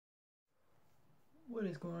What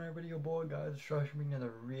is going on, everybody? Your boy, guys, Josh, bringing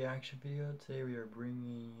another reaction video. Today we are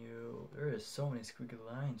bringing you. There is so many squiggly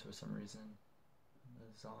lines for some reason.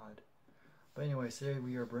 That's odd. But anyways, today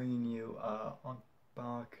we are bringing you on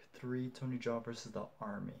Bach 3, Tony Jaa versus the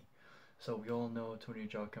Army. So we all know Tony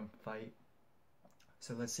Jaa can fight.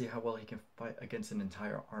 So let's see how well he can fight against an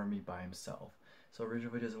entire army by himself. So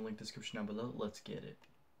original video is in the link description down below. Let's get it.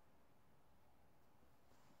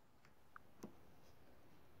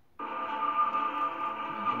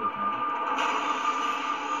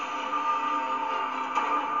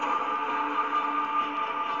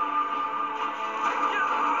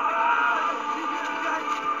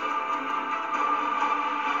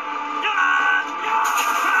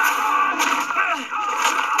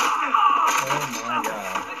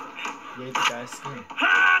 He ate the guy's skin.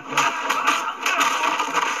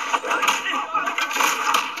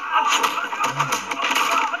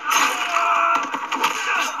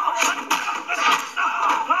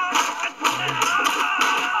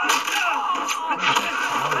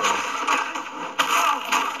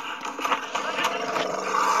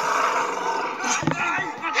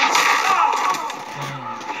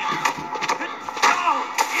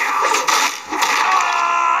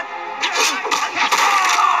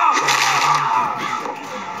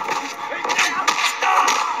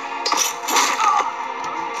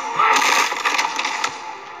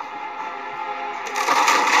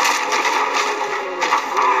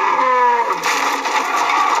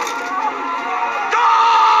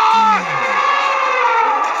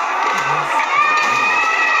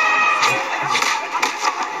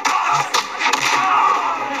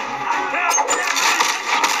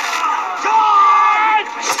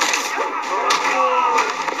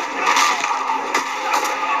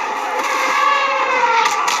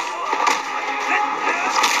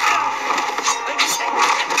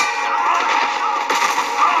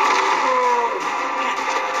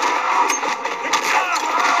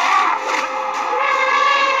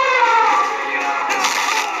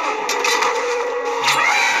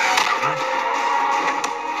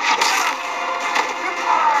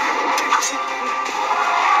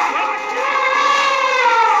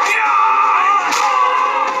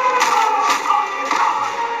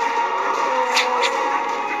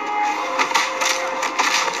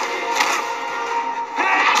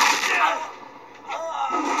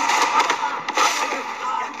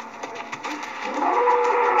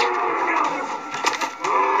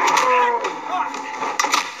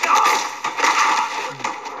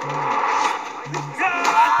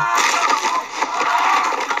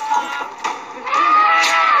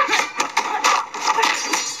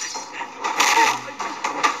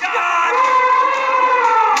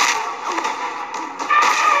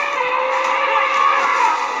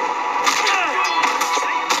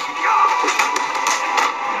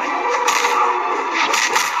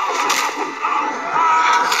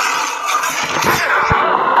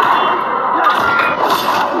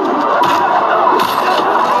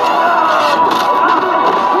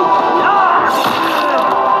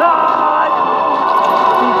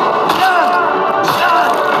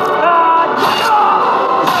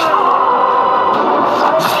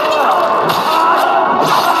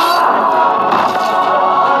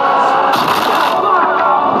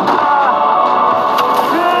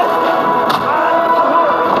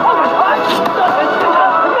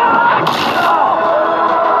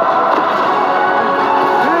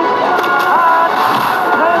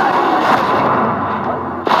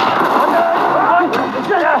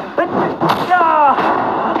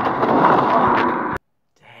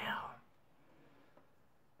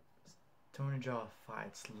 Tony Jaa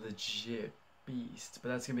fights legit beast. But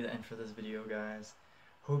that's gonna be the end for this video, guys.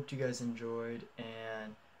 Hope you guys enjoyed,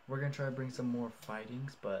 and we're gonna try to bring some more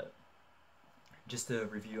fightings. But just a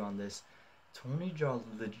review on this, Tony Jaa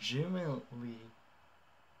legitimately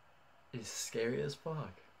is scary as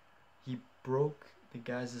fuck. He broke the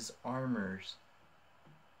guys' armors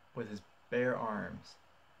with his bare arms.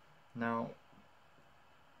 Now,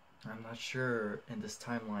 I'm not sure in this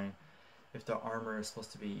timeline if the armor is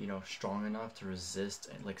supposed to be, strong enough to resist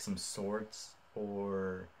like some swords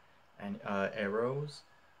or arrows,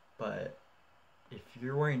 but if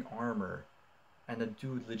you're wearing armor and the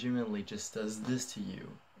dude legitimately just does this to you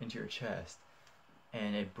into your chest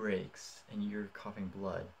and it breaks and you're coughing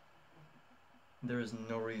blood, there is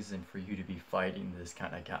no reason for you to be fighting this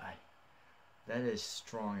kind of guy. That is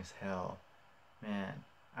strong as hell, man.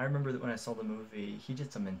 I remember that when I saw the movie, he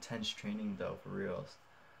did some intense training though, for reals.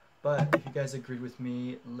 But if you guys agreed with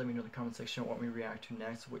me, let me know in the comment section what we react to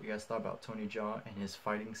next, what you guys thought about Tony Jaa and his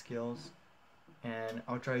fighting skills. And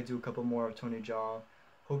I'll try to do a couple more of Tony Jaa.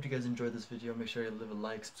 Hope you guys enjoyed this video. Make sure you leave a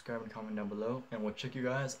like, subscribe, and comment down below. And we'll check you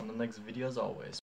guys on the next video as always.